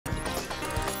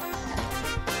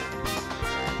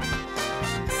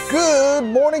Good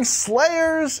morning,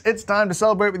 Slayers! It's time to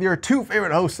celebrate with your two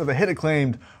favorite hosts of the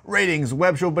hit-acclaimed ratings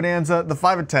web show bonanza, The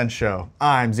 5 at 10 Show.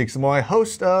 I'm Zeke Samoy,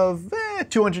 host of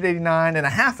 289 and a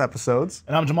half episodes.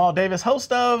 And I'm Jamal Davis,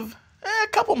 host of a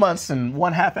couple months and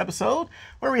one half episode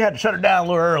where we had to shut it down a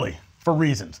little early for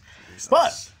reasons.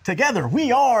 But together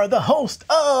we are the host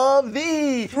of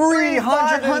the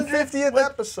 350th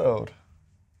episode.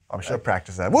 I should have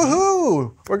practiced that.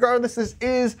 Woohoo! Regardless, this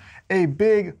is a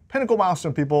big pinnacle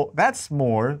milestone, people. That's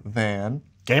more than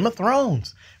Game of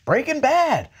Thrones, Breaking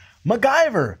Bad,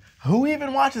 MacGyver. Who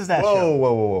even watches that show?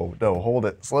 Whoa. No, hold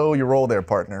it. Slow your roll there,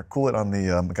 partner. Cool it on the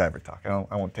MacGyver talk.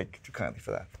 I won't take too kindly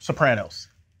for that. Sopranos.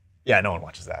 Yeah, no one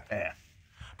watches that. Yeah.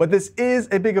 But this is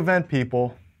a big event,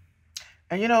 people.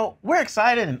 And you know, we're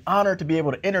excited and honored to be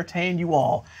able to entertain you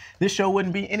all. This show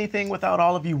wouldn't be anything without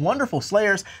all of you wonderful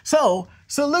Slayers, so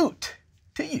salute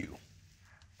to you.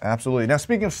 Absolutely. Now,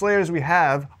 speaking of Slayers, we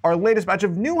have our latest batch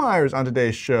of new hires on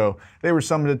today's show. They were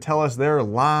summoned to tell us their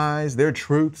lies, their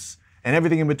truths, and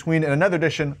everything in between in another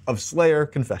edition of Slayer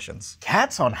Confessions.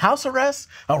 Cats on house arrest,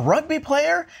 a rugby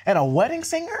player, and a wedding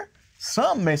singer?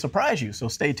 Some may surprise you, so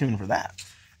stay tuned for that.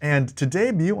 And to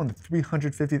debut on the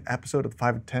 350th episode of the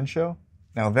 5 at 10 Show,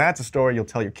 now that's a story you'll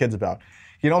tell your kids about.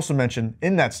 You can also mention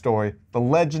in that story the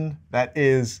legend that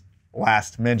is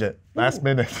Last Minute. Last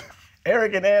Minute.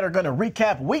 Eric and Ed are going to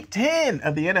recap week 10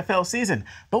 of the NFL season,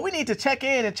 but we need to check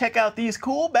in and check out these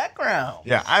cool backgrounds.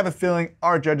 Yeah, I have a feeling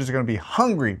our judges are going to be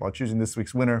hungry while choosing this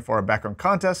week's winner for our background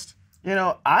contest. You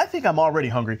know, I think I'm already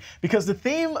hungry because the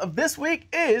theme of this week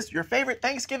is your favorite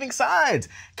Thanksgiving sides.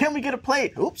 Can we get a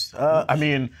plate? Oops.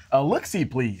 A look-see,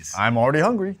 please. I'm already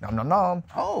hungry. Nom, nom, nom.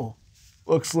 Oh.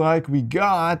 Looks like we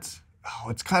got,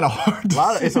 it's kind of hard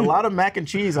to see. It's a lot of mac and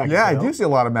cheese, I can Yeah, tell. I do see a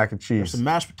lot of mac and cheese. There's some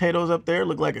mashed potatoes up there,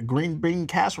 look like a green bean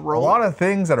casserole. A lot of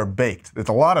things that are baked. There's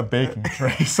a lot of baking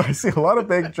trays. I see a lot of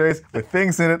baking trays with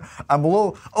things in it. I'm a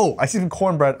little, I see some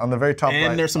cornbread on the very top right.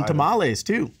 And there's some tamales,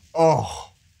 too. Oh,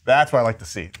 that's what I like to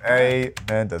see.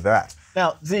 Amen to that.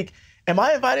 Now, Zeke, am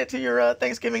I invited to your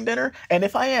Thanksgiving dinner? And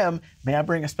if I am, may I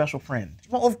bring a special friend?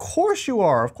 Well, of course you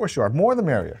are. Of course you are. More the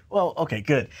merrier. Well, okay,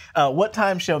 good. What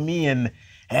time shall me and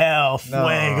El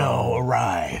Fuego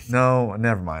arrive? No,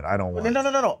 never mind. I don't want it.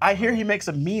 No. I hear he makes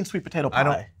a mean sweet potato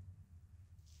pie.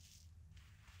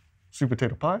 Sweet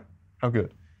potato pie? How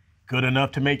good? Good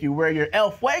enough to make you wear your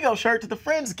El Fuego shirt to the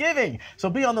Friendsgiving. So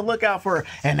be on the lookout for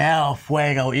an El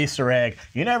Fuego Easter egg.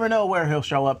 You never know where he'll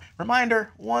show up.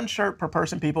 Reminder, one shirt per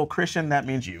person, people. Christian, that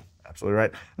means you. Absolutely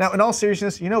right. Now, in all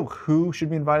seriousness, you know who should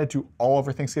be invited to all of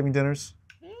our Thanksgiving dinners?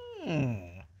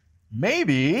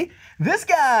 Maybe this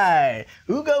guy.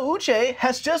 Ugo Uche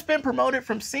has just been promoted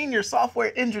from senior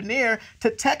software engineer to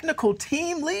technical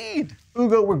team lead.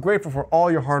 Ugo, we're grateful for all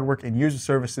your hard work and years of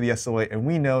service to the SLA, and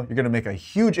we know you're going to make a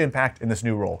huge impact in this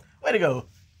new role. Way to go,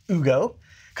 Ugo.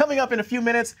 Coming up in a few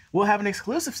minutes, we'll have an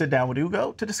exclusive sit-down with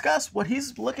Ugo to discuss what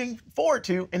he's looking forward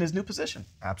to in his new position.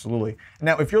 Absolutely.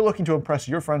 Now, if you're looking to impress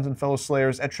your friends and fellow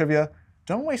Slayers at trivia,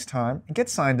 don't waste time and get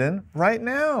signed in right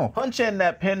now. Punch in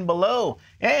that pin below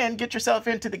and get yourself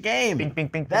into the game. Bing, bing,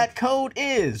 bing, that code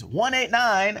is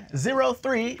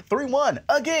 189-0331.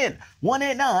 Again,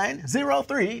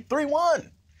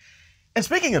 189-0331. And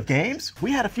speaking of games,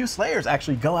 we had a few Slayers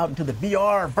actually go out into the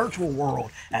VR virtual world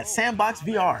at Sandbox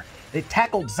VR. They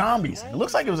tackled zombies. It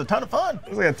looks like it was a ton of fun. It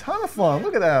was like a ton of fun.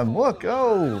 Look at them. Look.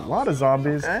 Oh, a lot of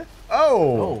zombies. Okay.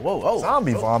 Oh. Whoa.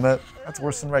 Zombie vomit. That's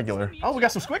worse than regular. Oh, we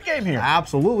got some Squid Game here.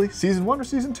 Absolutely. Season 1 or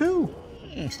Season 2?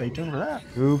 Stay tuned for that.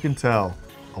 Who can tell?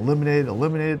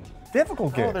 Eliminated.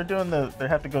 Difficult game. Oh, they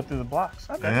have to go through the blocks.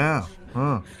 Okay. Yeah.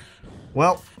 Huh.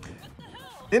 Well,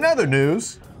 in other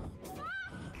news.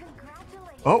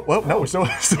 Oh, well, no, we're still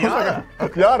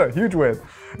Yada, huge win.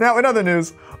 Now, in other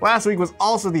news, last week was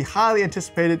also the highly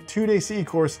anticipated 2-day CE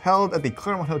course held at the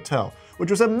Claremont Hotel, which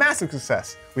was a massive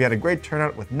success. We had a great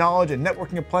turnout with knowledge and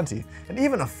networking aplenty, and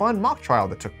even a fun mock trial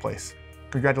that took place.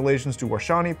 Congratulations to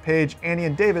Warshani, Paige, Annie,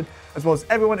 and David, as well as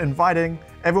everyone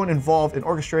involved in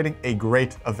orchestrating a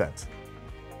great event.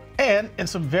 And in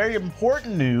some very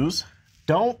important news,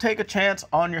 don't take a chance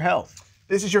on your health.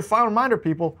 This is your final reminder,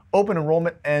 people. Open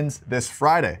enrollment ends this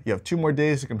Friday. You have 2 more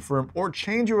days to confirm or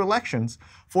change your elections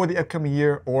for the upcoming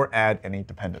year or add any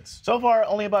dependents. So far,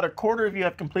 only about a quarter of you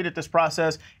have completed this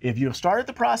process. If you have started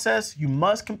the process, you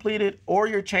must complete it or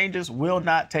your changes will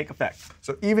not take effect.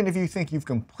 So even if you think you've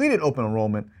completed open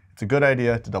enrollment, it's a good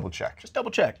idea to double check. Just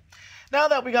double check. Now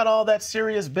that we got all that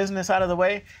serious business out of the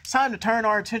way, it's time to turn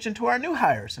our attention to our new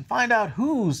hires and find out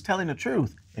who's telling the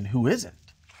truth and who isn't.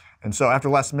 And so after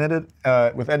Last Minute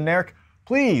with Ed and Eric,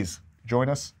 please join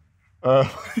us.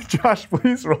 Josh,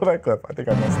 please roll that clip. I think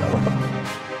I messed that up.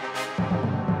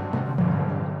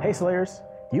 Hey Slayers,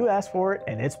 you asked for it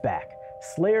and it's back.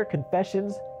 Slayer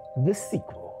Confessions, the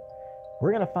sequel.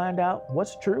 We're gonna find out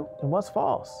what's true and what's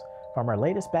false from our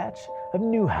latest batch of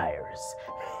new hires.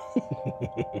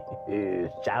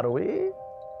 Shall we?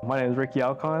 My name is Ricky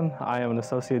Alcon. I am an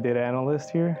associate data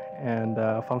analyst here. And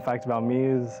a fun fact about me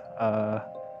is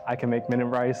I can make minute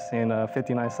rice in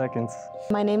 59 seconds.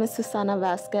 My name is Susana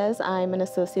Vasquez. I'm an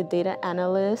associate data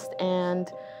analyst, and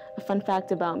a fun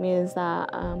fact about me is that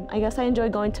I guess I enjoy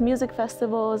going to music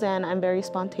festivals and I'm very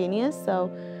spontaneous,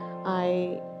 so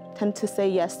I tend to say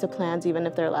yes to plans even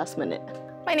if they're last minute.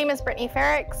 My name is Brittany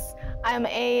Ferrix. I'm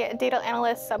a data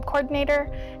analyst sub-coordinator,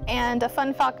 and a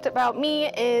fun fact about me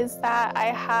is that I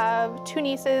have 2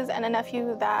 nieces and a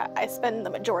nephew that I spend the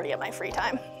majority of my free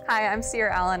time. Hi, I'm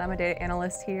Sierra Allen. I'm a data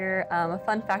analyst here. A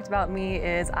fun fact about me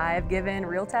is I've given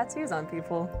real tattoos on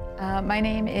people. My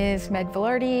name is Meg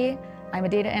Velarde. I'm a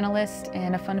data analyst,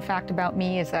 and a fun fact about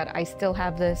me is that I still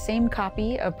have the same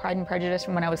copy of Pride and Prejudice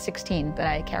from when I was 16 that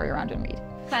I carry around and read.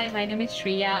 Hi, my name is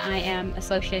Shreya. I am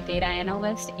associate data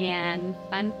analyst, and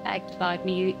fun fact about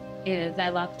me is I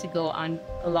love to go on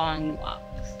long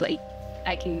walks. Like,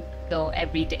 I can go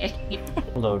every day.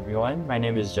 Hello everyone, my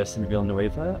name is Justin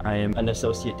Villanueva. I am an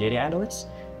associate data analyst,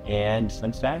 and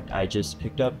fun fact, I just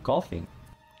picked up golfing.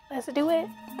 Let's do it.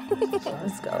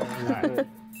 Let's go.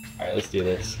 All right, let's do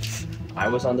this. I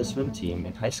was on the swim team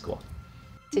in high school.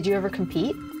 Did you ever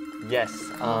compete? Yes,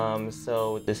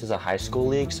 so this is a high school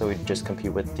league, so we just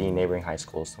compete with the neighboring high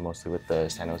schools, so mostly with the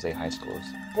San Jose high schools.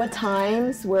 What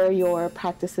times were your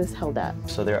practices held at?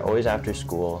 So they're always after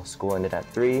school. School ended at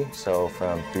 3, so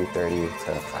from 3:30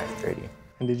 to 5:30.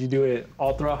 And did you do it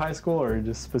all throughout high school or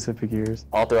just specific years?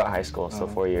 All throughout high school, so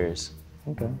 4 years.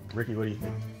 Okay. Ricky, what do you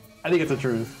think? I think it's the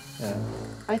truth. Yeah.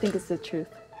 I think it's the truth.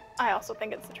 I also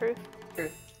think it's the truth.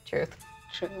 Truth. Truth.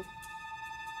 True.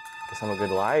 Guess I'm a good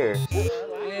liar.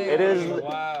 It is a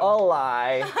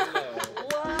lie.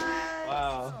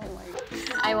 Wow.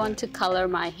 I want to color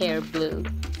my hair blue.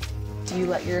 Do you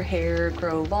let your hair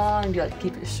grow long? Do you like to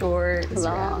keep it short? Is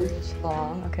your Long. average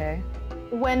long, okay.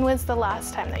 When was the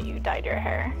last time that you dyed your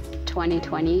hair?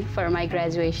 2020 for my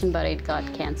graduation, but it got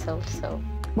canceled, so.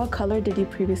 What color did you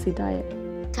previously dye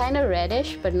it? Kind of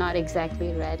reddish, but not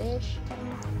exactly reddish.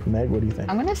 Meg, what do you think?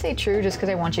 I'm gonna say true just because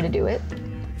I want you to do it.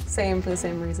 Same for the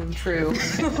same reason, true.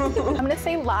 I'm gonna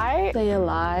say lie. Say a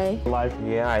lie. Life.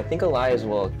 Yeah, I think a lie as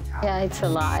well. Yeah, it's a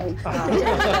lie.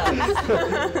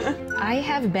 I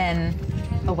have been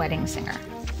a wedding singer.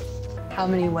 How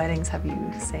many weddings have you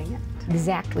sang at?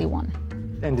 Exactly one.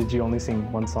 And did you only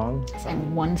sing one song?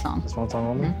 Sang one song. Just one song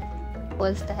only?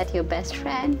 Was that your best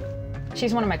friend?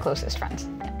 She's one of my closest friends.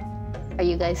 Are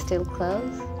you guys still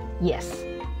close? Yes.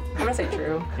 I'm gonna say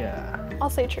true. Yeah. I'll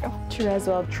say true. True as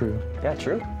well. True. Yeah,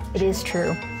 true. It is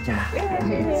true.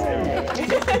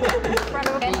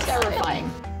 And terrifying.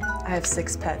 I have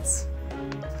 6 pets.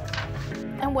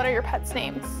 And what are your pets'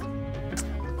 names?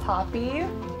 Poppy,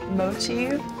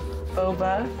 Mochi,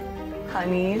 Boba,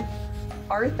 Honey,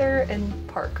 Arthur, and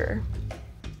Parker.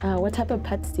 What type of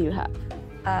pets do you have?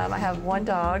 I have 1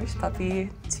 dog,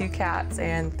 puppy, 2 cats,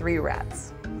 and 3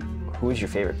 rats. Who is your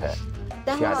favorite pet?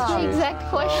 That You had was to the choose. exact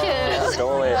question.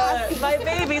 Stole it. My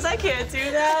babies, I can't do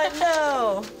that,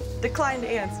 no. Decline to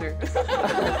answer.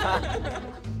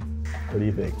 What do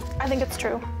you think? I think it's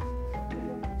true.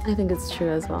 I think it's true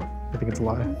as well. I think it's a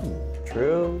lie.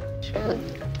 True. True.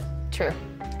 True.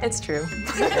 It's true.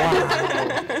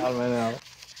 How do I know?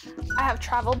 I have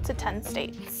traveled to 10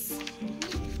 states.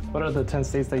 What are the 10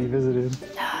 states that you visited?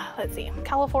 Let's see,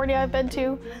 California I've been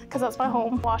to, because that's my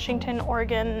home. Washington,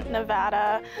 Oregon,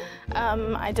 Nevada.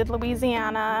 I did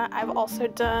Louisiana. I've also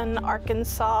done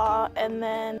Arkansas, and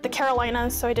then the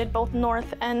Carolinas, so I did both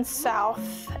North and South.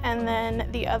 And then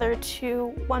the other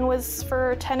 2, one was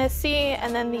for Tennessee,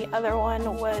 and then the other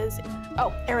one was,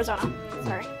 Arizona,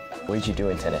 sorry. What did you do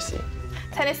in Tennessee?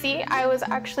 Tennessee, I was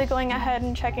actually going ahead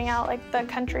and checking out like the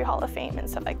Country Hall of Fame and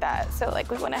stuff like that. So like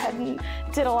we went ahead and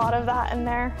did a lot of that in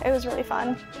there. It was really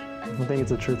fun. I think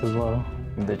it's the truth as well.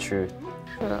 The truth.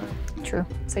 True.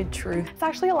 Say true. It's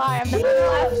actually a lie. I've never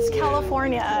left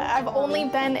California. I've only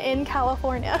been in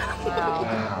California. All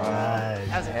right.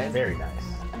 Very nice.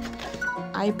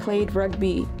 I played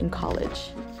rugby in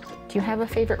college. Do you have a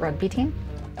favorite rugby team?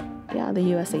 Yeah, the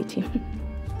USA team.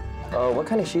 What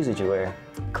kind of shoes did you wear?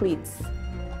 Cleats.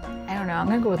 I don't know. I'm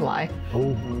gonna go with lie.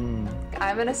 Oh,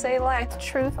 I'm gonna say lie.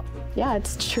 Truth. Yeah,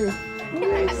 it's true.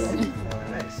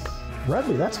 nice.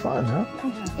 Rugby, that's fun, huh?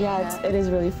 Yeah, it is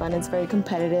really fun. It's very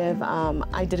competitive.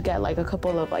 I did get like a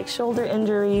couple of like shoulder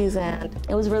injuries, and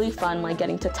it was really fun like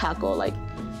getting to tackle like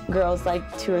girls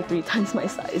like 2 or 3 times my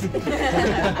size.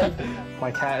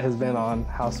 My cat has been on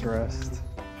house arrest.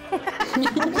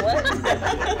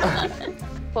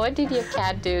 What did your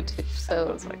cat do to so?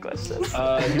 That's my question.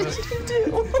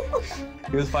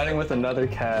 He was fighting with another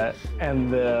cat,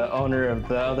 and the owner of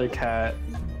the other cat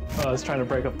was trying to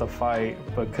break up the fight,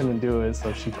 but couldn't do it,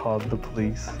 so she called the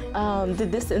police. Did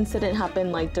this incident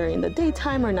happen like during the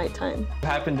daytime or nighttime? It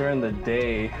happened during the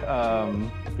day.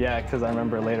 Yeah, because I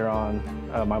remember later on,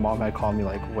 my mom had called me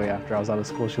like way after I was out of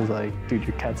school. She was like, dude,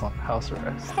 your cat's on house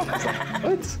arrest. I was like,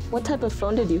 what? What type of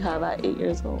phone did you have at 8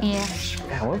 years old? Yeah.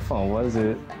 Man, what phone was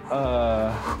it?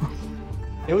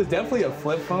 It was definitely a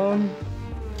flip phone,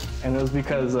 and it was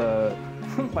because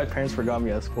my parents forgot me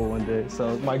at school one day,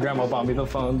 so my grandma bought me the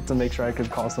phone to make sure I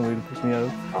could call somebody to pick me up.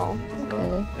 Oh,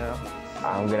 okay. Yeah.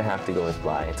 I'm gonna have to go with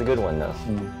Bly. It's a good one though.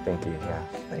 Thank you. Yeah.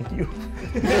 Thank you.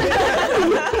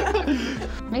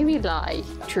 Maybe lie.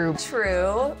 True.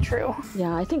 True. True.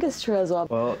 Yeah, I think it's true as well.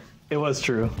 Well, it was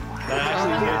true.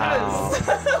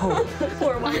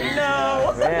 Poor one.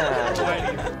 Yeah.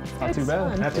 Not too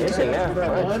bad. Not too bad.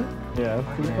 Yeah. Fun. Yeah.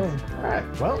 All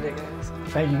right. Well,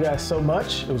 thank you guys so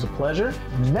much. It was a pleasure.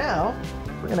 Now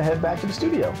we're gonna head back to the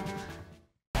studio.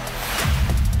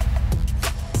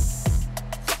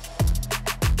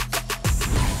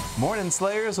 Morning,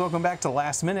 Slayers. Welcome back to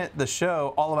Last Minute, the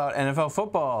show all about NFL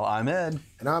football. I'm Ed.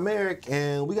 And I'm Eric,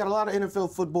 and we got a lot of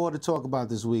NFL football to talk about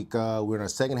this week. We're in our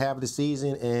second half of the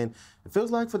season, and it feels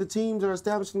like for the teams that are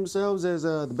establishing themselves as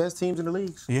the best teams in the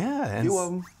leagues. Yeah, and few of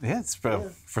them. Yeah, it's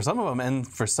for some of them, and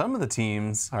for some of the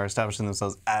teams are establishing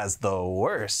themselves as the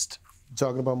worst.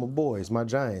 Talking about my boys, my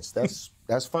Giants.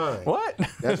 That's fine. What?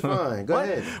 That's fine. Go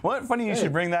ahead. What? Funny you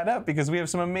should bring that up because we have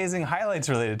some amazing highlights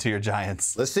related to your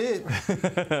Giants. Let's see it.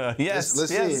 Yes,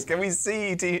 let's yes. see it. Can we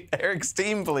see Eric's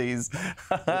team, please?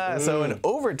 So in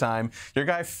overtime, your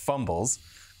guy fumbles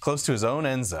close to his own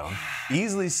end zone,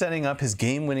 easily setting up his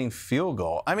game-winning field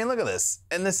goal. I mean, look at this.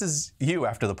 And this is you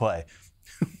after the play.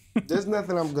 There's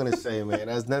nothing I'm going to say, man.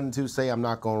 There's nothing to say. I'm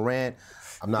not going to rant.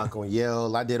 I'm not going to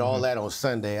yell. I did all that on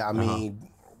Sunday. I mean,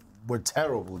 we're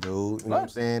terrible, dude. You know what I'm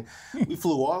saying? We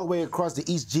flew all the way across the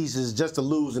East Jesus just to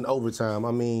lose in overtime.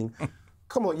 I mean,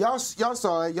 come on. Y'all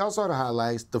saw it. Y'all saw the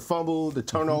highlights. The fumble, the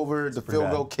turnover, the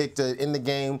field goal kick to end the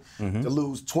game to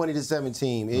lose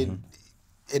 20-17.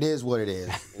 It is what it is.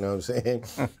 You know what I'm saying?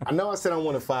 I know I said I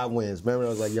wanted 5 wins. Remember, I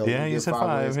was like, yo, Yeah, you said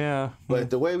 5 wins. yeah.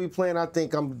 But the way we playing, I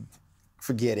think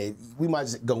forget it. We might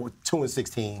just go with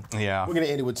 2-16. Yeah. We're gonna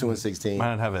end it with 2-16.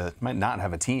 Might not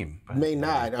have a team. But. May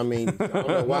not. I mean, I don't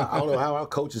know why. I don't know how our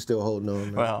coach is still holding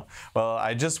on. Well,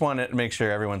 I just wanted to make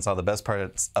sure everyone saw the best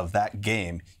parts of that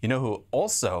game. You know who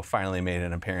also finally made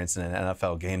an appearance in an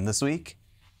NFL game this week?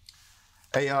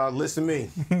 Hey, y'all, listen to me.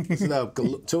 Listen up.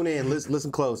 Tune in.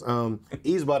 Listen close.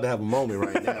 He's about to have a moment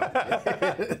right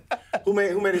now. Who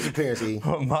made his appearance, E?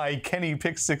 My Kenny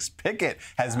Pick Six Pickett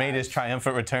has made his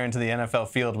triumphant return to the NFL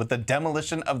field with the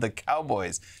demolition of the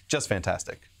Cowboys. Just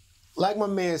fantastic. Like my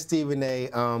man Stephen A.,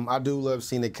 I do love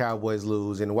seeing the Cowboys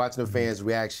lose and watching the fans'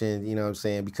 reaction, you know what I'm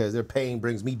saying, because their pain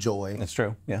brings me joy. That's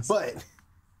true, yes. But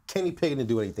Kenny Pickett didn't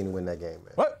do anything to win that game,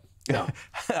 man. What? No.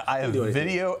 I have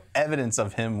video evidence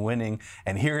of him winning,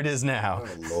 and here it is now.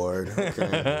 Oh, Lord.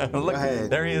 Okay. Look,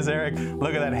 there he is, Eric.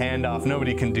 Look at that handoff.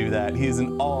 Nobody can do that. He's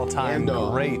an all-time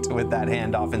great with that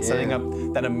handoff and setting up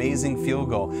that amazing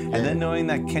field goal. And then knowing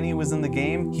that Kenny was in the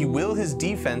game, he willed his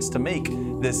defense to make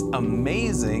this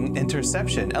amazing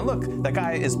interception. And look, that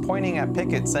guy is pointing at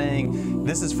Pickett saying,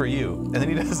 "This is for you." And then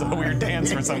he does a weird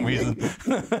dance for some reason.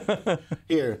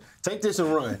 Here, take this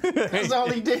and run. That's all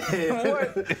he did.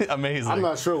 What? Amazing. I'm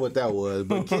not sure what that was,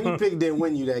 but Kenny Pickett didn't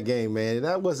win you that game, man.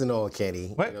 That wasn't all Kenny.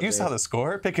 What? You saw the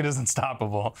score? Pickett is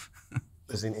unstoppable.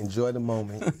 Listen, enjoy the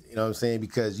moment. You know what I'm saying?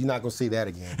 Because you're not going to see that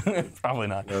again. Probably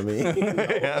not. You know what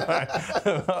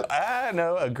I mean? I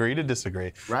know. Agree to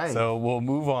disagree. Right. So we'll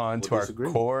move on to our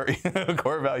core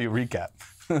value recap.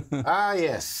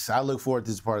 Yes. I look forward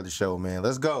to this part of the show, man.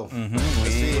 Let's go.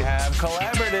 We have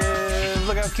collaborative.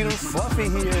 Look how cute and fluffy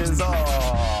he is.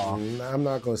 Oh. I'm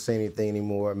not going to say anything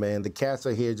anymore, man. The cats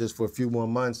are here just for a few more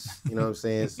months. You know what I'm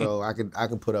saying? So I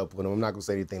can put up with them. I'm not going to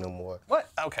say anything no more. What?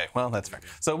 Okay. Well, that's fair.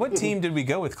 So what team did we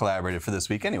go with collaborative for this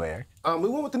week anyway, Eric? We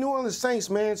went with the New Orleans Saints,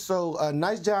 man. So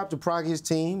nice job to Prague's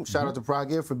team. Shout out to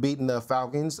Prague for beating the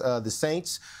Falcons. The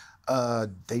Saints,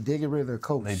 they did get rid of their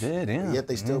coach. They did, yeah. Yet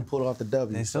they still pulled off the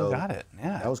W. They still got it,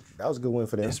 yeah. That was a good win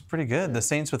for them. It's pretty good. The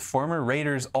Saints with former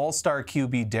Raiders All-Star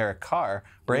QB Derek Carr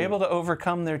were able to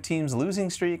overcome their team's losing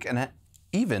streak and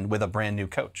even with a brand new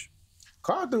coach.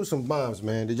 Carr threw some bombs,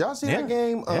 man. Did y'all see that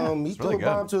game? He threw really a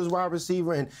bomb to his wide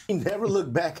receiver, and he never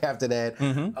looked back after that,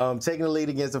 taking the lead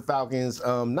against the Falcons.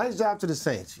 Nice job to the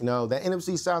Saints. You know, that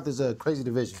NFC South is a crazy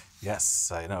division.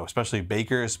 Yes, I know. Especially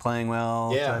Baker is playing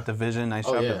well. Yeah. That division. Nice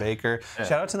job to Baker. Yeah.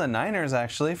 Shout out to the Niners,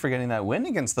 actually, for getting that win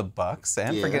against the Bucks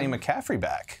and for getting McCaffrey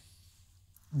back.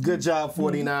 Good job,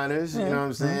 49ers. You know what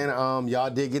I'm saying? Y'all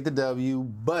did get the W,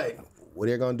 but what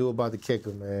are they going to do about the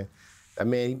kicker, man? That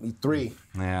man, three.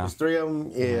 Yeah. There's three of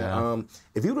them. Yeah.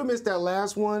 If you would have missed that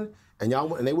last one, and they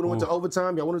would have went to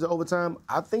overtime, y'all went to overtime,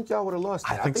 I think y'all would have lost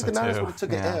it. I think so the Niners too. would have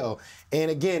took an L. And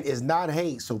again, it's not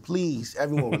hate, so please,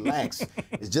 everyone relax.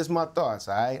 It's just my thoughts,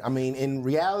 all right? I mean, in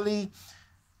reality,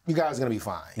 you guys are going to be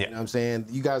fine. Yeah. You know what I'm saying?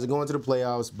 You guys are going to the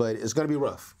playoffs, but it's going to be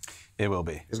rough. It will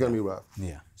be. It's going to be rough.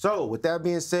 Yeah. So, with that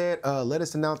being said, let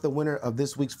us announce the winner of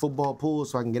this week's football pool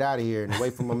so I can get out of here and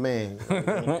away from my man.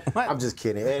 I'm just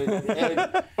kidding.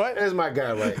 Ed, there's my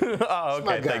guy, right? Oh,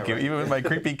 okay. Thank you. Even with my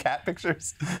creepy cat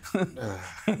pictures?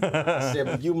 I said,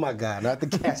 but you my guy, not the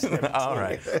cat. All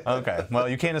right. Okay. Well,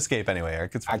 you can't escape anyway,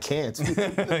 Eric. I can't.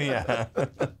 Yeah.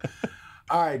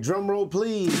 All right, drum roll,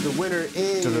 please. The winner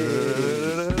is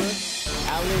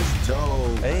Alice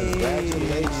Doe. Hey,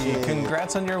 congratulations.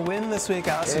 Congrats on your win this week,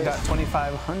 Alice. You got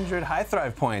 2,500 High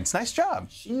Thrive points. Nice job.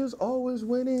 She is always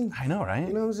winning. I know, right?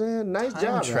 You know what I'm saying? Nice Time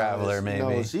job, traveler,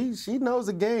 Alice. maybe. No, she knows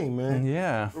the game, man.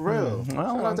 Yeah. For real.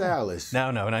 Well, shout out to Alice.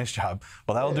 No, nice job.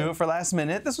 Well, that'll do it for last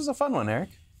minute. This was a fun one, Eric.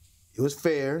 It was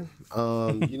fair.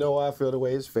 You know why I feel the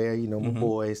way it's fair. You know, my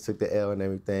boys took the L and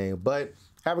everything. But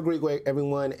have a great week,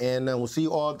 everyone. And we'll see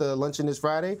you all at the luncheon this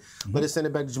Friday. Let us send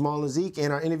it back to Jamal and Zeke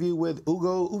and our interview with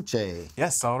Ugo Uche.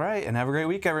 Yes, all right. And have a great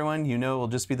week, everyone. You know, it'll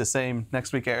just be the same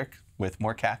next week, Eric, with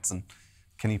more cats and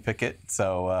Kenny Pickett.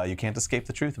 So you can't escape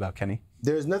the truth about Kenny.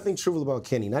 There's nothing truthful about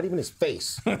Kenny, not even his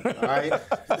face. All right?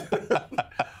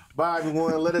 Bye,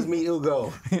 everyone. Let us meet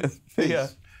Ugo. Yeah.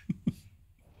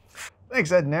 Thanks,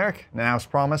 Ed and Eric. Now, as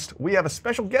promised, we have a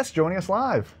special guest joining us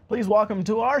live. Please welcome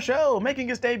to our show, making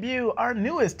his debut, our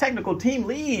newest technical team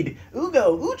lead,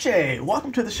 Ugo Uche.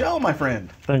 Welcome to the show, my friend.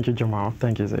 Thank you, Jamal.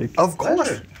 Thank you, Zeke. Of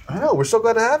course. I know. We're so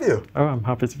glad to have you. Oh, I'm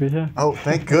happy to be here. Oh,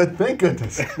 thank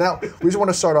goodness. Now, we just want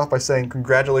to start off by saying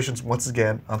congratulations once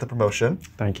again on the promotion.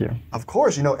 Thank you. Of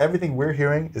course, you know, everything we're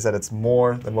hearing is that it's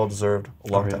more than well-deserved, a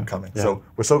long time coming. Yeah. So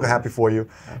we're so happy for you.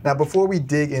 Now, before we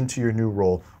dig into your new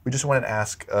role, we just wanted to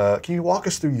ask, can you walk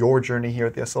us through your journey here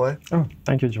at the SLA? Oh,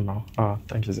 thank you, Jamal.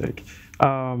 Thank you, Zeke.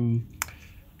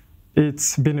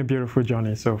 It's been a beautiful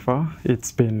journey so far.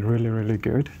 It's been really, really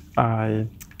good.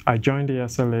 I joined the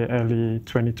SLA early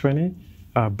 2020.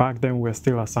 Back then, we were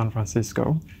still at San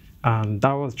Francisco. And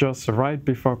that was just right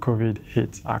before COVID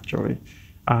hit, actually.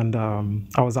 And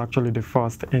I was actually the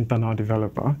first internal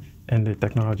developer in the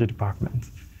technology department.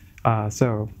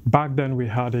 So back then, we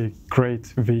had a great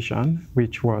vision,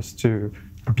 which was to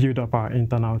build up our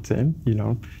internal team, you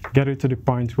know, get it to the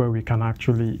point where we can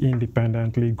actually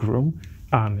independently groom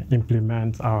and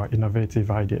implement our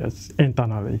innovative ideas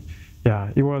internally.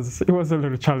 Yeah, it was a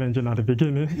little challenging at the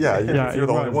beginning. Yeah, you're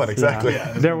the only one, exactly.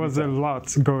 Yeah. There was a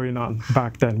lot going on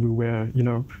back then. We were, you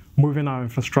know, moving our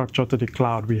infrastructure to the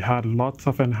cloud. We had lots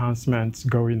of enhancements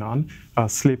going on,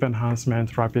 sleep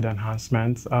enhancements, rapid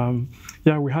enhancements.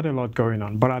 Yeah, we had a lot going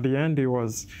on. But at the end, it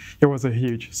was a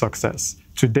huge success.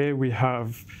 Today, we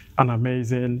have an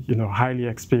amazing, you know, highly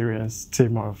experienced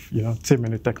team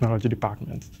in the technology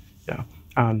department. Yeah,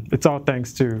 and it's all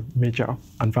thanks to Mitchell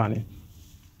and Vanny.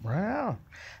 Wow.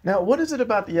 Now, what is it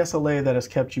about the SLA that has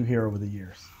kept you here over the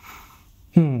years?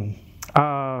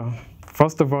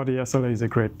 First of all, the SLA is a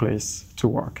great place to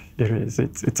work. It is.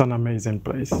 It's an amazing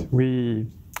place. We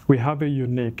have a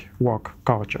unique work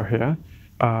culture here.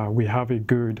 We have a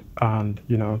good and,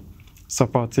 you know,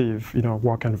 supportive, you know,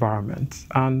 work environment.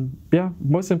 And yeah,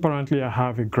 most importantly, I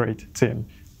have a great team,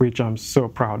 which I'm so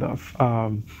proud of.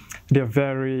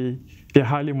 They're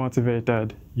highly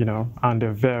motivated, you know, and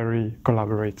they're very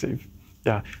collaborative.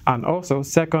 Yeah. And also,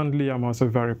 secondly, I'm also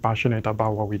very passionate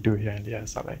about what we do here in the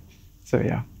SLA. So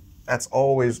yeah. That's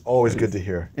always good to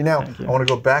hear. Now, I want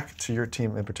to go back to your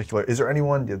team in particular. Is there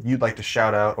anyone that you'd like to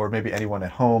shout out, or maybe anyone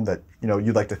at home that, you know,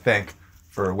 you'd like to thank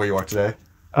for where you are today?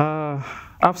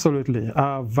 Absolutely.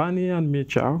 Vanny and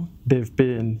Mitchell, they've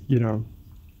been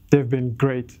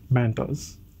great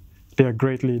mentors. They're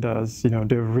great leaders. You know,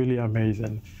 they're really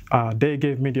amazing. They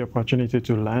gave me the opportunity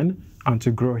to learn and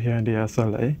to grow here in the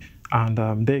SLA,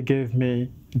 and they gave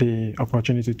me the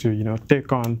opportunity to, you know,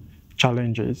 take on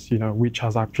challenges, you know, which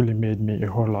has actually made me a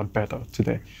whole lot better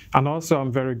today. And also,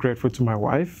 I'm very grateful to my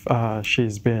wife.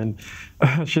 She's been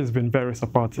very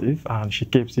supportive, and she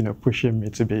keeps, you know, pushing me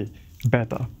to be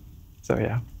better. So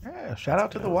yeah. Yeah, shout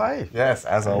out to the wife. Yes,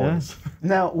 as always.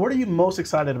 Now, what are you most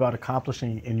excited about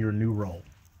accomplishing in your new role?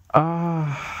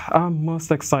 I'm most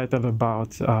excited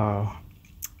about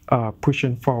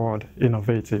pushing forward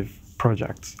innovative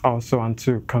projects also, and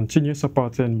to continue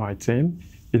supporting my team,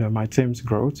 my team's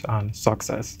growth and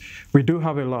success. We do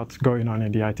have a lot going on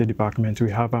in the IT department.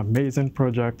 We have amazing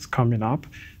projects coming up,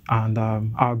 and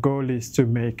our goal is to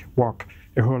make work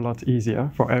a whole lot easier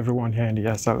for everyone here in the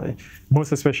SLA,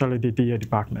 most especially the DA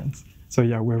department. So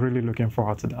yeah, we're really looking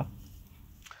forward to that.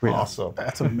 Awesome.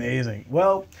 That's amazing.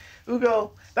 Well,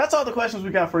 Ugo, that's all the questions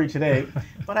we got for you today.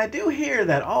 But I do hear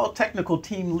that all technical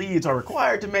team leads are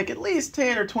required to make at least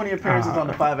 10 or 20 appearances on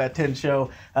the 5 at 10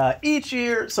 show each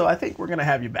year. So I think we're going to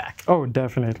have you back. Oh,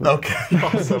 definitely. Okay.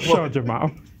 Awesome. Sure,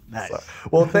 Jamal. Nice.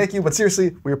 Well, thank you. But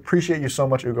seriously, we appreciate you so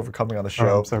much, Ugo, for coming on the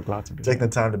show. I'm so glad to be taking the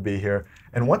time to be here.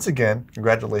 And once again,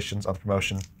 congratulations on the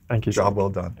promotion. Thank you. Job well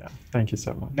done. Yeah. Thank you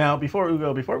so much. Now, before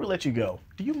we let you go,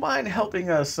 do you mind helping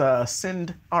us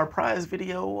send our prize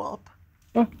video up?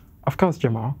 Oh, of course,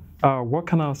 Jamal. What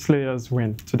can our Slayers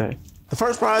win today? The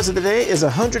first prize of the day is a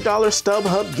 $100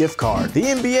 StubHub gift card. The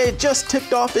NBA just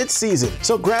ticked off its season,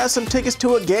 so grab some tickets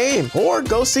to a game or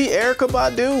go see Erykah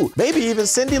Badu, maybe even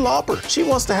Cyndi Lauper. She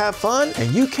wants to have fun,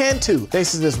 and you can too,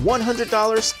 thanks to this $100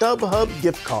 StubHub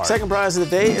gift card. Second prize of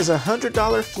the day is a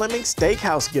 $100 Fleming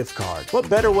Steakhouse gift card. What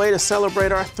better way to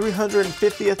celebrate our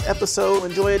 350th episode?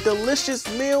 Enjoy a delicious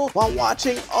meal while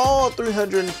watching all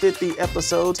 350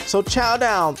 episodes. So chow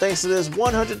down thanks to this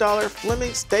 $100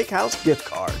 Fleming Steakhouse gift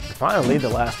card. Finally, the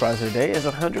last prize of the day is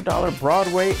a $100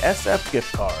 Broadway SF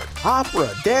gift card.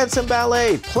 Opera, dance and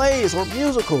ballet, plays or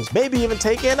musicals, maybe even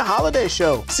take in a holiday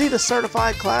show. See the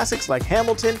certified classics like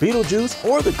Hamilton, Beetlejuice,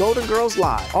 or The Golden Girls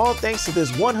Live, all thanks to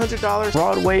this $100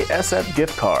 Broadway SF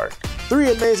gift card.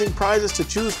 3 amazing prizes to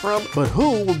choose from, but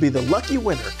who will be the lucky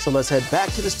winner? So let's head back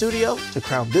to the studio to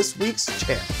crown this week's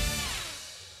champ.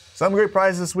 Some great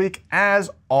prizes this week,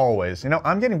 as always.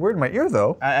 I'm getting weird in my ear,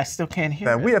 though. I still can't hear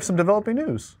it. We have some developing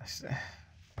news.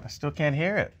 I still can't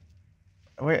hear it.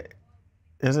 Wait,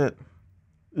 is it?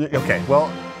 Okay,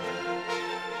 well,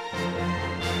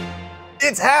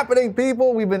 it's happening,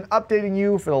 people. We've been updating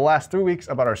you for the last 3 weeks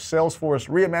about our Salesforce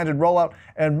Reimagined rollout,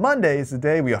 and Monday is the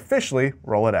day we officially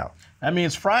roll it out. That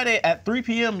means Friday at 3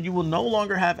 p.m. you will no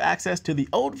longer have access to the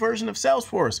old version of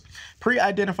Salesforce.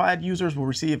 Pre-identified users will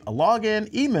receive a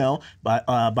login email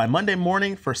by Monday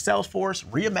morning for Salesforce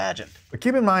Reimagined. But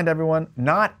keep in mind, everyone,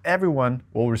 not everyone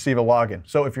will receive a login.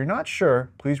 So if you're not sure,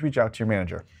 please reach out to your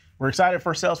manager. We're excited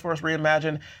for Salesforce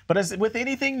Reimagined, but as with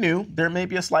anything new, there may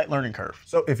be a slight learning curve.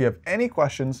 So if you have any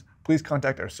questions, please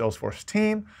contact our Salesforce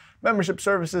team, Membership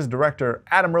Services Director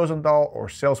Adam Rosenthal, or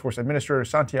Salesforce Administrator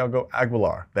Santiago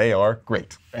Aguilar. They are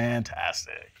great.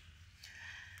 Fantastic.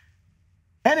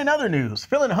 And in other news,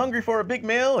 feeling hungry for a big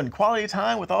meal and quality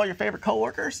time with all your favorite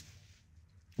coworkers?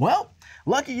 Well,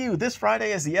 lucky you, this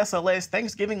Friday is the SLA's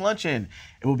Thanksgiving Luncheon.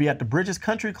 It will be at the Bridges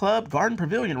Country Club Garden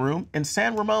Pavilion Room in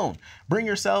San Ramon. Bring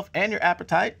yourself and your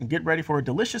appetite and get ready for a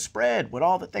delicious spread with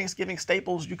all the Thanksgiving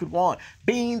staples you could want.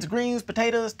 Beans, greens,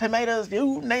 potatoes, tomatoes,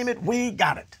 you name it, we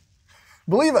got it.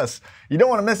 Believe us, you don't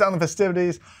want to miss out on the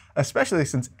festivities, especially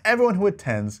since everyone who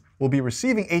attends will be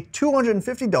receiving a $250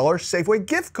 Safeway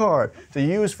gift card to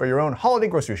use for your own holiday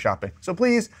grocery shopping. So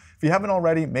please, if you haven't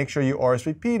already, make sure you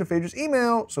RSVP to Phaedra's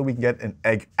email so we can get an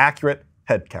accurate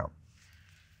head count.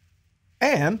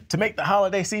 And to make the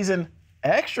holiday season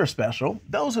extra special,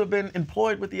 those who have been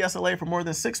employed with the SLA for more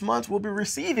than 6 months will be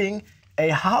receiving a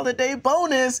holiday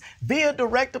bonus via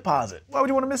direct deposit. Why would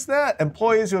you want to miss that?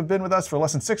 Employees who have been with us for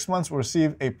less than 6 months will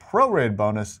receive a prorated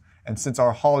bonus, and since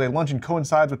our holiday luncheon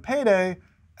coincides with payday,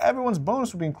 everyone's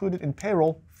bonus will be included in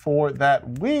payroll for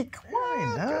that week. Very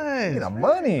nice. Get the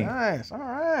money. Nice. All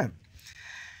right.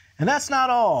 And that's not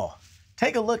all.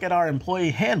 Take a look at our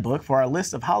employee handbook for our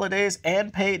list of holidays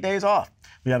and paid days off.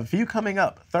 We have a few coming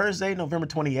up. Thursday, November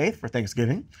 28th for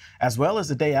Thanksgiving, as well as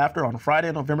the day after on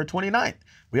Friday, November 29th.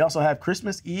 We also have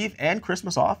Christmas Eve and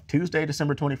Christmas off, Tuesday,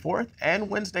 December 24th, and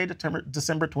Wednesday,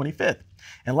 December 25th.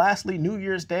 And lastly, New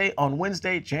Year's Day on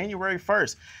Wednesday, January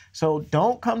 1st. So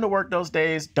don't come to work those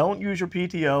days. Don't use your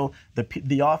PTO.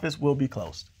 The office will be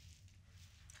closed.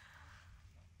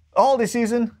 The holiday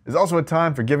season is also a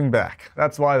time for giving back.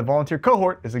 That's why the volunteer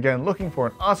cohort is again looking for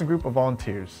an awesome group of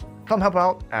volunteers. Come help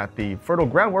out at the Fertile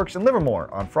Groundworks in Livermore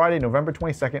on Friday, November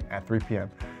 22nd at 3 p.m.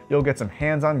 You'll get some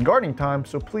hands-on gardening time,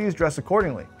 so please dress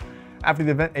accordingly. After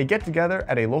the event, a get-together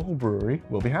at a local brewery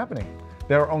will be happening.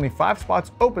 There are only 5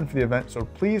 spots open for the event, so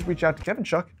please reach out to Kevin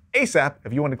Chuck ASAP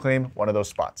if you want to claim one of those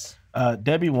spots.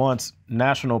 Debbie wants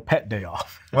National Pet Day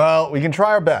off. Well, we can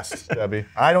try our best, Debbie.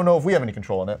 I don't know if we have any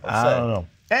control in it. I don't know.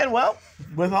 And well,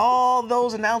 with all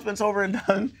those announcements over and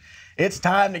done, it's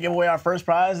time to give away our first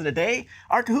prize of the day,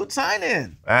 our Kahoot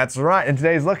sign-in. That's right, and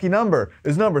today's lucky number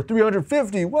is number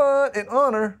 350. What? In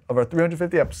honor of our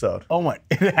 350 episode. Oh my,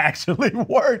 it actually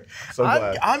worked. So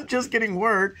glad. I'm just getting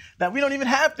word that we don't even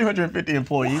have 350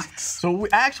 employees. What?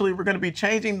 So we're going to be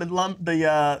changing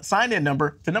the sign-in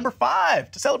number to number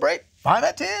 5 to celebrate 5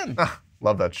 at 10.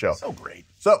 Love that show. So great.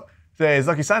 So today's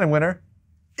lucky sign-in winner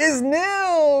is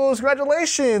Nils.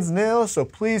 Congratulations, Nils. So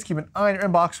please keep an eye on your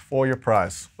inbox for your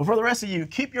prize. But for the rest of you,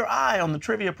 keep your eye on the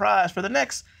trivia prize for the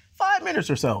next 5 minutes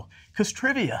or so, because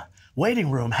trivia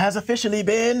waiting room has officially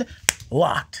been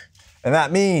locked. And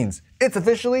that means it's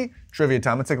officially trivia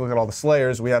time. Let's take a look at all the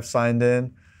Slayers we have signed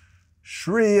in.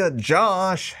 Shreya,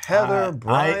 Josh, Heather,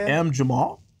 Brian. I am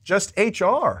Jamal. Just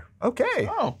HR. Okay.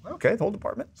 Oh. Okay, the whole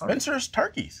department. Spencer's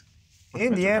Turkeys.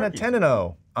 Indiana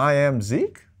 10-0. I am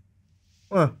Zeke.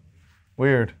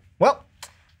 Weird. Well,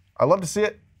 I'd love to see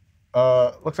it.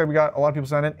 Looks like we got a lot of people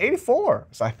signed in. 84.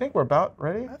 So I think we're about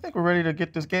ready. I think we're ready to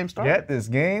get this game started. Get this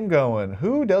game going.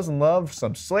 Who doesn't love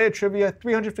some Slayer Trivia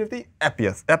 350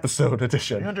 episode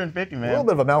edition? 350, man. A little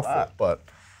bit of a mouthful, but,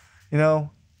 you know,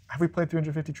 have we played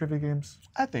 350 trivia games?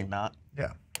 I think not.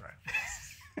 Yeah,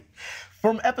 right.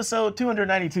 From episode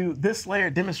 292, this Slayer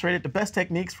demonstrated the best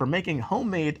techniques for making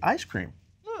homemade ice cream.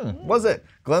 Was it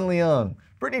Glenn Leung,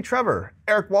 Brittany Trevor,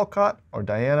 Eric Walcott, or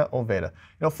Diana Oveda? You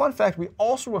know, fun fact, we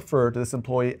also refer to this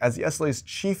employee as the SLA's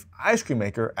chief ice cream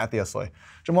maker at the SLA.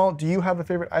 Jamal, do you have a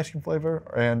favorite ice cream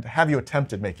flavor, and have you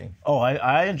attempted making? Oh,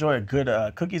 I enjoy a good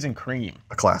cookies and cream.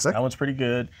 A classic. That one's pretty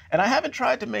good. And I haven't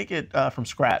tried to make it from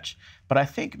scratch, but I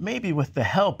think maybe with the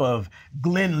help of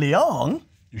Glenn Leung.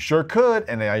 You sure could,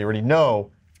 and I already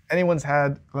know. Anyone's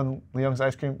had Glenn Leung's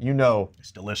ice cream, you know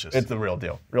it's delicious. It's the real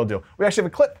deal, real deal. We actually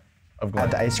have a clip of Glenn.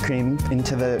 Add the ice cream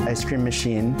into the ice cream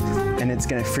machine, and it's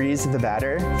gonna freeze the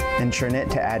batter and churn it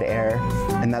to add air,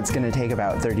 and that's gonna take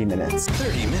about 30 minutes.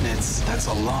 30 minutes, that's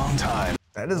a long time.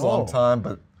 That is a long time,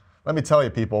 but let me tell you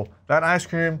people, that ice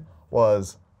cream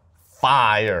was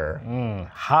fire.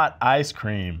 Hot ice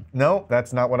cream. No,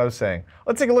 that's not what I was saying.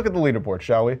 Let's take a look at the leaderboard,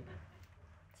 shall we?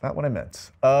 Not what I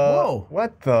meant. Whoa.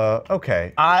 What the?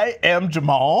 Okay. I am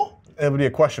Jamal. It would be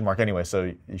a question mark anyway,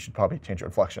 so you should probably change your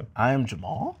inflection. I am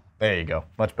Jamal. There you go.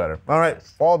 Much better. All right.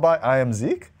 Followed by I am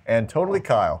Zeke and totally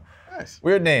Kyle. Nice.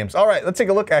 Weird names. All right. Let's take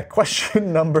a look at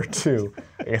question number 2.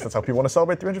 I guess that's how people want to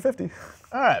celebrate 350.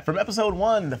 All right. From episode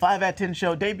 1, the 5 at 10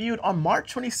 show debuted on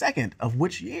March 22nd of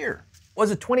which year? Was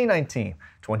it 2019,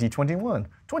 2021,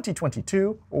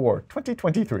 2022, or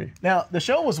 2023? Now, the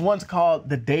show was once called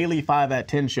the Daily 5 at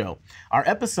 10 Show. Our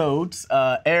episodes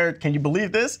aired, can you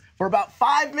believe this, for about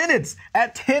 5 minutes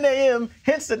at 10 a.m.,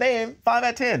 hence the name 5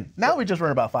 at 10. Now we just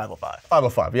run about 5:05.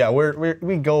 5:05, yeah,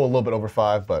 we go a little bit over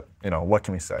 5, but, you know, what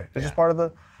can we say? It's just part of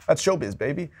that's showbiz,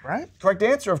 baby. Right? Correct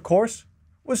answer, of course,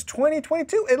 was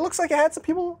 2022. It looks like it had some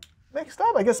people mixed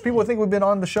up. I guess people would think we've been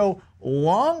on the show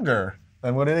longer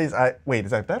than what it is. Wait,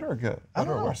 is that better or good?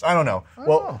 Better or worse? I don't know.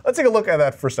 Let's take a look at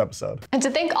that first episode. And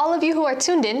to thank all of you who are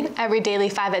tuned in, every Daily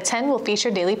 5 at 10 will feature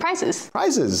daily prizes.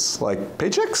 Prizes? Like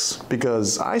paychecks?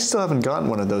 Because I still haven't gotten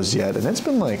one of those yet, and it's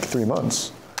been like 3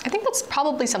 months. I think that's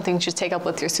probably something you should take up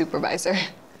with your supervisor.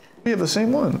 We have the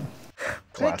same one.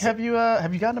 Jake, have you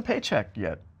gotten a paycheck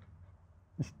yet?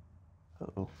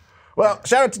 Uh-oh. Well,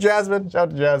 shout out to Jasmine. Shout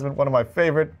out to Jasmine, one of my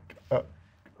favorite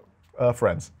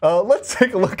friends. Let's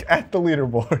take a look at the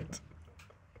leaderboard.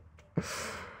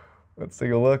 Let's take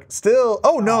a look. Still,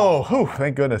 oh no, whew,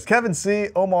 thank goodness. Kevin C,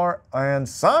 Omar, and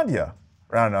Sandhya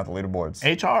rounding out the leaderboards.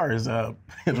 HR is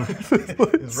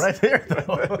right there,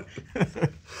 though.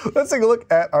 Let's take a look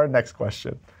at our next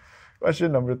question.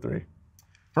 Question number 3.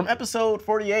 From episode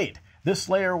 48, this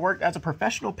Slayer worked as a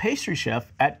professional pastry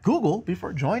chef at Google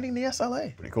before joining the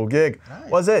SLA. Pretty cool gig.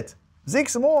 Nice. Was it Zeke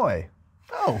Samoy?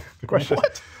 Oh, the question.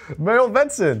 What? Meryl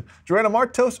Benson, Joanna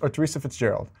Martos, or Teresa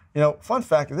Fitzgerald? You know, fun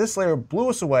fact, this Slayer blew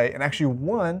us away and actually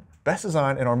won Best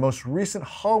Design in our most recent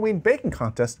Halloween baking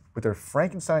contest with their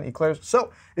Frankenstein eclairs.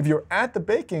 So if you're at the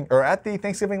baking, or at the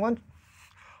Thanksgiving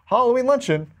Halloween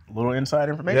luncheon. A little inside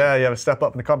information. Yeah, you have to step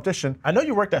up in the competition. I know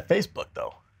you worked at Facebook,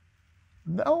 though.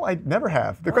 No, I never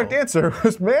have. The correct answer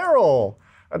was Meryl.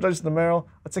 Congratulations to Meryl.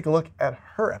 Let's take a look at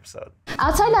her episode.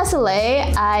 Outside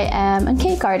SLA, I am a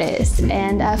cake artist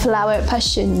and a flower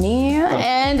passioneer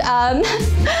and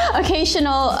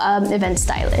occasional event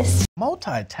stylist.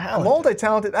 Multi-talented.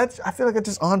 Multi-talented. I feel like it's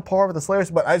just on par with the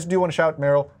Slayers, but I just do want to shout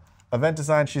Meryl. Event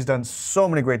design, she's done so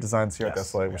many great designs here at the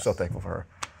SLA. We're so thankful for her.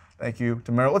 Thank you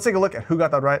to Meryl. Let's take a look at who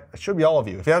got that right. It should be all of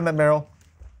you. If you haven't met Meryl,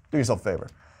 do yourself a favor.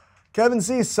 Kevin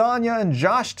C, Sonia, and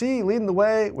Josh T leading the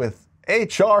way with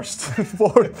HR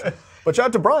fourth. But shout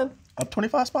out to Brian. Up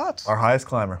 25 spots. Our highest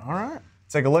climber. All right.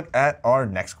 Let's take a look at our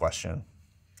next question.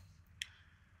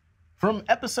 From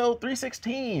episode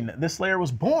 316, this Slayer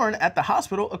was born at the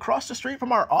hospital across the street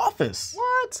from our office.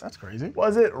 What? That's crazy.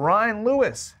 Was it Ryan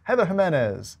Lewis, Heather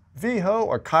Jimenez, V-Ho,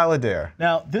 or Kyle Adair?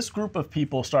 Now, this group of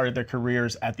people started their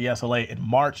careers at the SLA in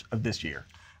March of this year.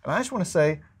 And I just want to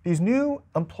say, these new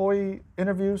employee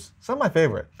interviews, some of my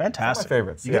favorite. Fantastic. Some of my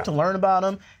favorites. You get to learn about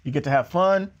them. You get to have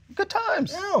fun. Good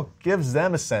times. Gives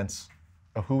them a sense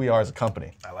of who we are as a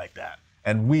company. I like that.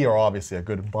 And we are obviously a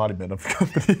good embodiment of the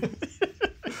company.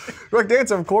 Correct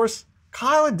answer, of course,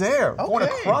 Kyle Adair. Born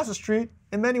across the street,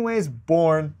 in many ways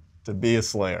born to be a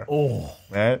Slayer. Oh,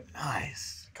 right?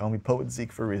 Nice. Call me Poet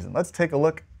Zeke for a reason. Let's take a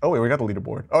look. Oh, wait, we got the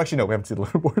leaderboard. Oh, actually, no, we haven't seen the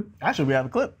leaderboard. Actually, we have a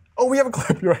clip. Oh, we have a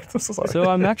clip. You're right. I'm so sorry. So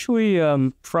I'm actually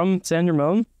from San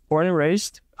Ramon, born and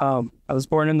raised. I was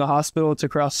born in the hospital. It's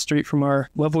across the street from our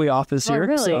lovely office here.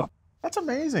 Really? So. That's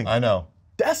amazing. I know.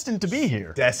 Destined to be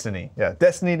here. Destiny. Yeah,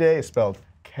 Destiny Day is spelled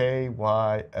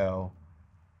K-Y-L-E.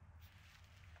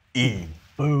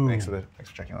 Boom. Thanks for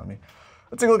checking on me.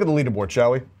 Let's take a look at the leaderboard,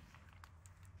 shall we?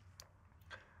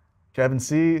 Kevin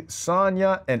C,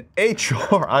 Sonia, and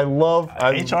HR.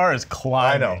 HR is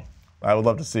climbing. I know. I would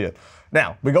love to see it.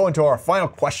 Now, we go into our final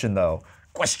question, though.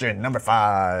 Question number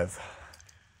 5.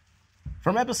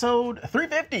 From episode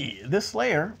 350, this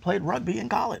Slayer played rugby in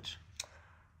college.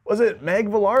 Was it Meg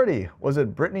Velarde? Was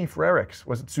it Brittany Frericks?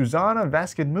 Was it Susana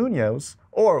Vasquez-Munoz?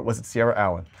 Or was it Sierra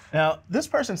Allen? Now, this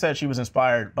person said she was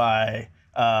inspired by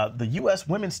the U.S.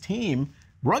 women's team,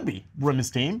 rugby women's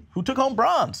team, who took home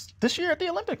bronze this year at the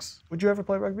Olympics. Would you ever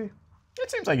play rugby?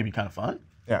 It seems like it'd be kind of fun.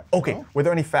 Yeah. Okay. Were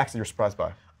there any facts that you're surprised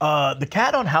by? The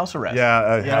cat on house arrest.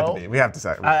 Yeah, it had to be. We have to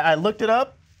say. I looked it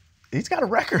up. He's got a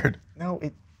record. No,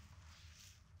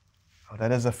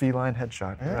 that is a feline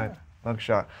headshot. Yeah. Right. Mug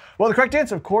shot. Well, the correct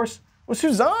answer, of course, was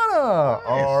Susanna,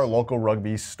 our local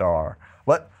rugby star.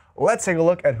 But let's take a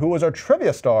look at who was our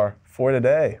trivia star for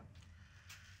today.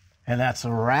 And that's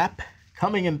a wrap.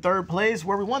 Coming in third place,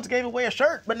 where we once gave away a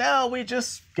shirt, but now we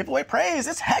just give away praise.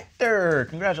 It's Hector.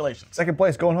 Congratulations. Second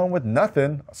place, going home with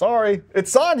nothing. Sorry,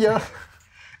 it's Sonia.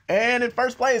 And in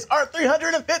first place, our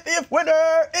 350th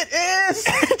winner, it is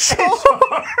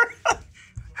HR.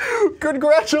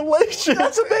 Congratulations.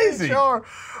 That's amazing. HR.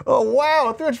 Oh,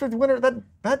 wow, 350th winner. That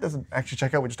doesn't actually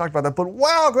check out. We just talked about that. But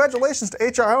wow, congratulations to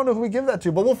HR. I don't know who we give that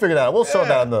to, but we'll figure that out. We'll show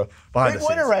that in the behind the scenes.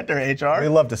 Big winner right there, HR. We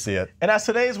love to see it. And as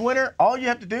today's winner, all you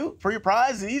have to do for your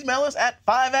prize is email us at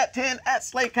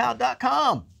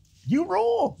 5at10@slaycow.com. You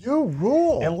rule. You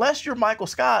rule. Unless you're Michael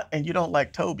Scott and you don't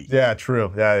like Toby. Yeah,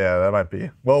 true. Yeah, that might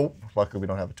be. Well, luckily we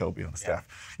don't have a Toby on the staff.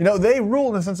 You know, they rule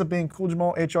in the sense of being cool,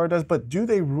 Jamal, HR does, but do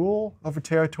they rule over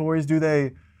territories? Do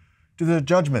the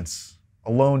judgments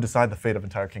alone decide the fate of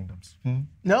entire kingdoms?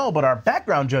 No, but our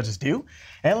background judges do.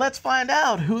 And let's find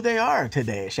out who they are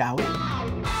today, shall we?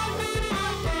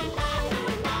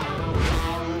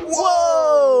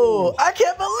 Whoa! I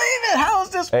can't believe it! How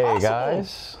is this possible? Hey,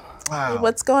 guys. Wow. Hey,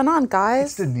 what's going on,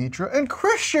 guys? It's Denitra and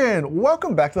Christian.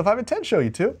 Welcome back to the 5 at 10 show, you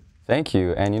two. Thank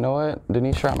you. And you know what,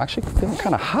 Denisha, I'm actually feeling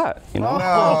kind of hot, you know?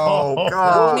 Oh,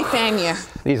 God. Let me fan you.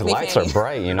 These lights are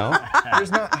bright, you know?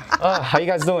 How you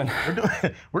guys doing?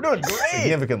 We're doing great.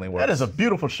 Significantly worse. That is a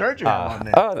beautiful shirt you have on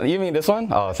there. Oh, you mean this one?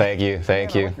 Oh, thank you.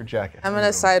 Thank you. I like your jacket. I'm going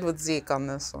to side with Zeke on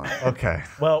this one. Okay.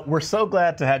 Well, we're so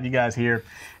glad to have you guys here.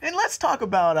 And let's talk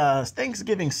about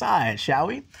Thanksgiving side, shall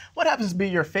we? What happens to be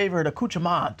your favorite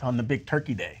accoutrement on the big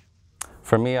turkey day?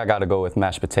 For me, I gotta go with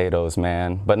mashed potatoes,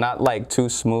 man. But not like too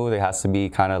smooth. It has to be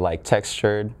kind of like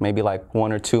textured. Maybe like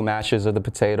 1 or 2 mashes of the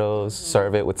potatoes.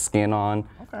 Serve it with skin on.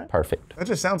 Okay. Perfect. That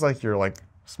just sounds like you're like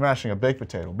smashing a baked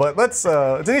potato. But let's,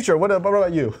 Denitra, what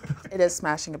about you? It is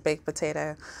smashing a baked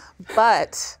potato,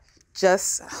 but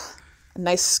just a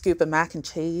nice scoop of mac and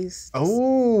cheese.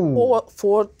 Oh.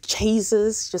 4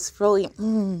 cheeses, just really,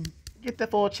 Get the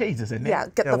 4 cheeses in there. Yeah,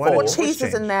 get the 4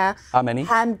 cheeses in there. How many?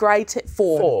 Hand grated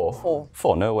 4.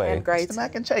 4, no way. Hand grated. It's the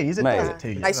mac and cheese. It Mate. does it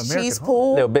to you. Nice cheese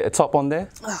pool. Little bit of top on there.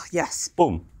 Oh, yes.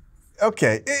 Boom.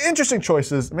 Okay, interesting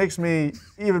choices. Makes me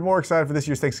even more excited for this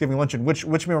year's Thanksgiving luncheon, which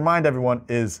we remind everyone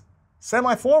is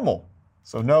semi-formal.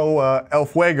 So no El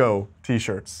Fuego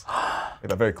t-shirts. Make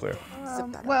that very clear.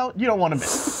 Well, you don't want to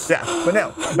miss it. Yeah, but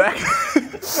now, back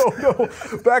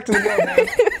back to the game, man.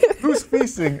 Who's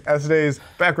feasting as today's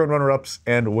background runner-ups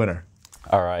and winner?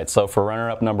 All right, so for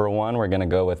runner-up number 1, we're gonna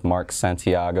go with Mark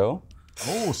Santiago.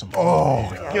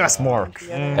 Yes, Mark.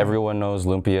 Everyone knows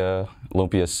lumpia.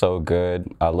 Lumpia is so good.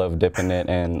 I love dipping it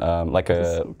in like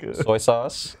a soy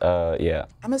sauce. Yeah.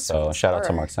 I'm a so shout out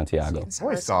to Mark Santiago.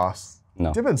 Soy sauce?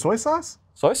 No. Dip it in soy sauce?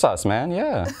 Soy sauce, man.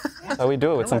 Yeah. That's how we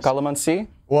do it with some calamansi.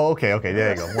 Well, okay, there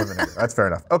you go. More than that's fair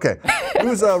enough. Okay,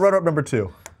 who's runner-up number 2?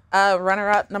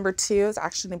 Runner-up number 2 is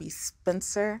actually going to be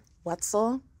Spencer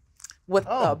Wetzel with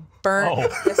the burnt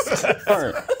biscuits.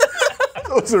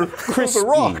 Those are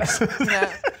rocks.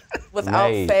 Yeah.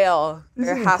 Without fail,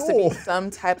 there has to be some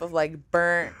type of like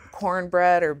burnt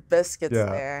cornbread or biscuits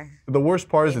there. The worst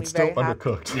part is Made it's me still very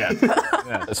undercooked.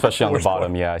 Yeah. Especially on the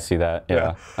bottom. Yeah, I see that.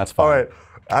 Yeah, that's fine. All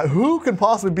right. Who can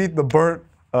possibly beat the burnt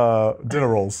dinner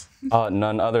rolls?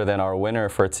 None other than our winner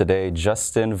for today,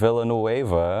 Justin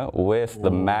Villanueva, with the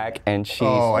mac and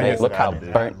cheese. Look how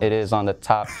burnt it is on the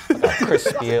top. Look how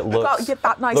crispy it looks. Get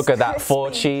that nice Look at that crispy full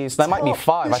cheese. That might be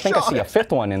 5. I think I see a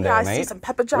 5th one in there, I mate. see some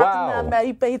pepper jack in there,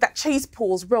 maybe. That cheese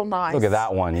pool's real nice. Look at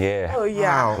that one, yeah. Oh,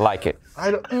 yeah. Like it.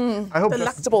 I hope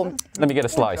delectable. Let me get a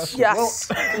slice. Yes.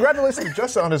 Well, congratulations to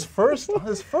Justin on his first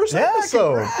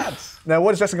episode. Congrats. Now,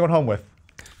 what is Justin going home with?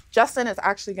 Justin is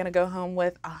actually going to go home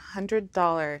with a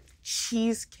 $100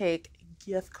 cheesecake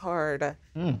gift card.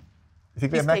 You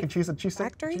think they have mac and cheese at Cheesecake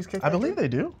Factory? I believe they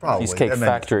do. Probably. Cheesecake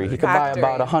Factory. He could buy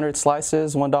about 100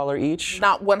 slices, $1 each.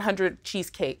 Not 100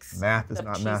 cheesecakes. Math is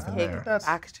not math in Cheesecake there.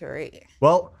 Factory.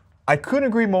 Well, I couldn't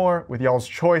agree more with y'all's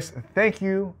choice. Thank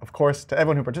you, of course, to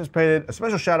everyone who participated. A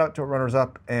special shout out to our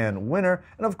runners-up and winner.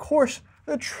 And of course,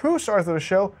 the true stars of the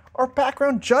show, our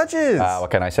background judges.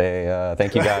 What can I say?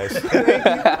 Thank you guys.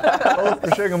 Both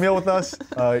for sharing a meal with us.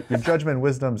 Your judgment and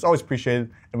wisdom is always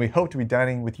appreciated, and we hope to be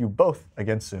dining with you both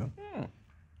again soon.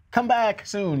 Come back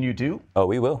soon, you two. Oh,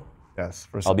 we will. Yes.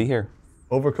 I'll be here.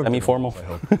 Overcooked. Semi-formal. I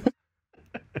hope.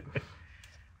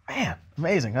 Man,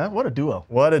 amazing, huh? What a duo.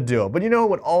 What a duo. But you know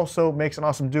what also makes an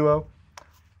awesome duo?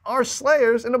 Our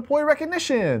Slayers and employee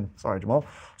recognition. Sorry, Jamal.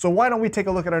 So why don't we take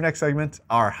a look at our next segment,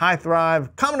 our High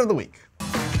Thrive Comment of the Week.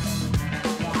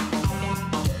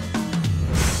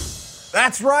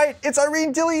 That's right, it's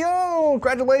Irene DeLeon.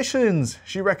 Congratulations.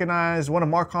 She recognized one of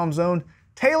Marcom's own,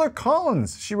 Taylor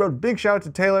Collins. She wrote, big shout out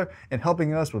to Taylor in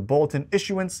helping us with bulletin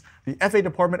issuance. The FA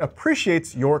department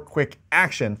appreciates your quick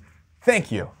action.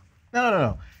 Thank you.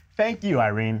 No. Thank you,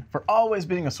 Irene, for always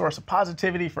being a source of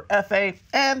positivity for FA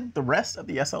and the rest of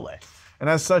the SLA. And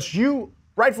as such, you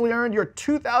rightfully earned your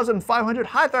 2,500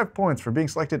 High Thrive points for being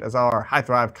selected as our High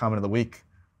Thrive Comment of the Week.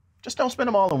 Just don't spend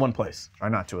them all in one place. Try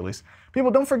not to, at least. People,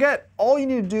 don't forget, all you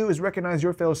need to do is recognize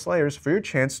your fellow Slayers for your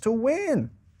chance to win.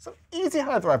 Some easy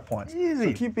High Thrive points.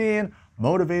 Easy. So keep being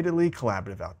motivatedly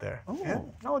collaborative out there. Oh.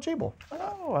 And knowledgeable.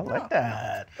 Oh, I like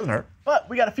that. Doesn't hurt. But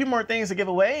we got a few more things to give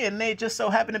away, and they just so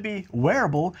happen to be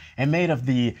wearable and made of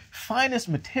the finest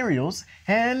materials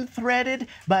and threaded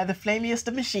by the flamiest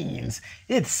of machines.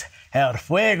 It's El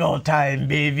Fuego time,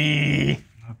 baby.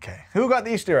 Okay. Who got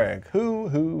the Easter egg? Who?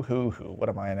 What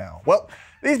am I now? Well,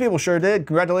 these people sure did.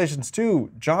 Congratulations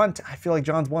to John. I feel like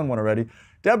John's won one already.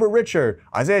 Deborah Richard,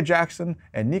 Isaiah Jackson,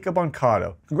 and Nika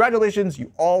Boncado. Congratulations,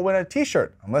 you all win a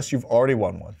t-shirt, unless you've already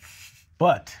won one.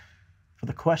 But for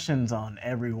the questions on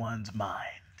everyone's mind.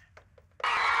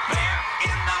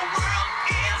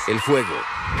 El Fuego.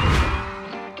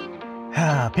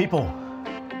 People,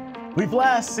 we've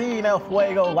last seen El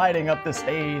Fuego lighting up the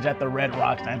stage at the Red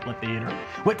Rocks Amphitheater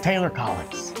with Taylor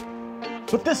Collins.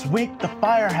 But this week, the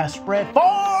fire has spread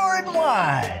far and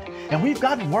wide, and we've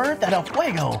gotten word that El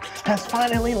Fuego has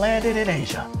finally landed in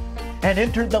Asia and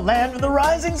entered the land of the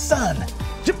rising sun,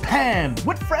 Japan,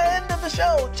 with friend of the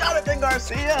show, Jonathan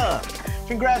Garcia.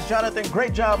 Congrats, Jonathan.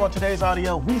 Great job on today's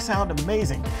audio. We sound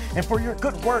amazing. And for your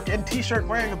good work and t-shirt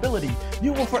wearing ability,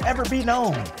 you will forever be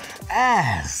known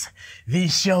as the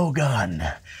Shogun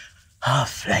of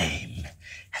Flame.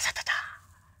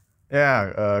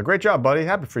 Yeah, great job, buddy.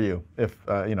 Happy for you. If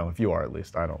if you are at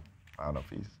least. I don't know if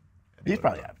He's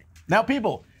probably happy. Now,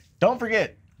 people, don't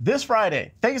forget, this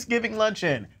Friday, Thanksgiving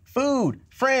luncheon, food,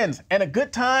 friends, and a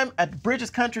good time at the Bridges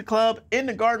Country Club in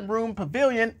the Garden Room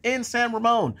Pavilion in San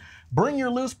Ramon. Bring your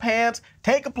loose pants,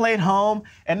 take a plate home.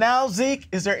 And now, Zeke,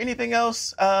 is there anything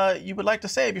else you would like to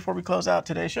say before we close out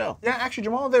today's show? Yeah, actually,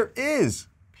 Jamal, there is.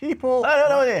 People.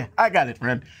 Yeah, I got it,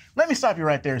 friend. Let me stop you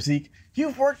right there, Zeke.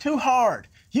 You've worked too hard.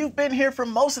 You've been here for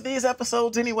most of these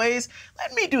episodes anyways.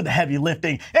 Let me do the heavy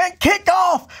lifting and kick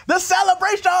off the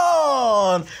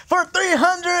celebration for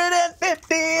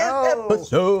 350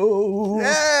 episodes.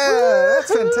 Yeah,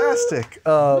 that's fantastic.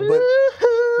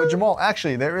 But Jamal,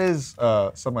 actually, there is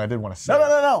something I did want to say.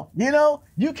 No. You know,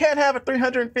 you can't have a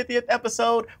 350th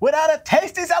episode without a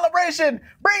tasty celebration.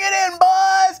 Bring it in,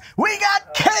 boys. We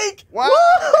got cake. Wow,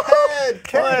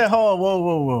 cake. Wait,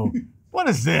 whoa. What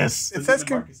is this? It says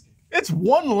it's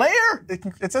one layer?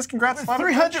 It says congrats.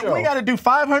 300. We got to do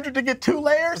 500 to get 2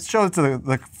 layers? Let's show it to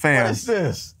the fans. What is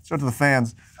this? Show it to the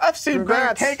fans. I've seen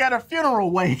better cake at a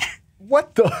funeral wake.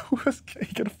 What the? Who has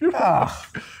cake at a funeral?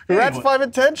 Congrats, 5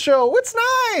 and 10 show. It's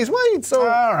nice. Why are you so?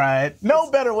 All right. No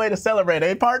better way to celebrate,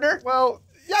 eh, partner? Well,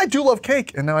 yeah, I do love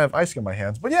cake, and now I have ice cream in my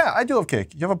hands. But yeah, I do love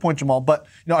cake. You have a point, Jamal. But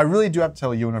I really do have to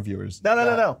tell you and our viewers.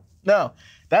 No.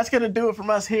 That's gonna do it from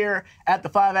us here at the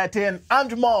 5 at 10. I'm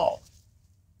Jamal.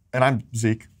 And I'm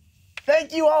Zeke.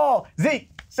 Thank you all. Zeke,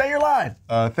 say your line.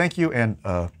 Thank you, and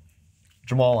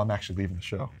Jamal, I'm actually leaving the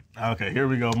show. Okay, here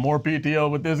we go. More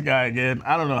PTO with this guy again.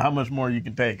 I don't know how much more you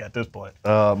can take at this point.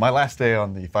 My last day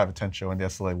on the 5 at 10 show in the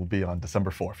SLA will be on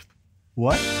December 4th.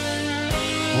 What?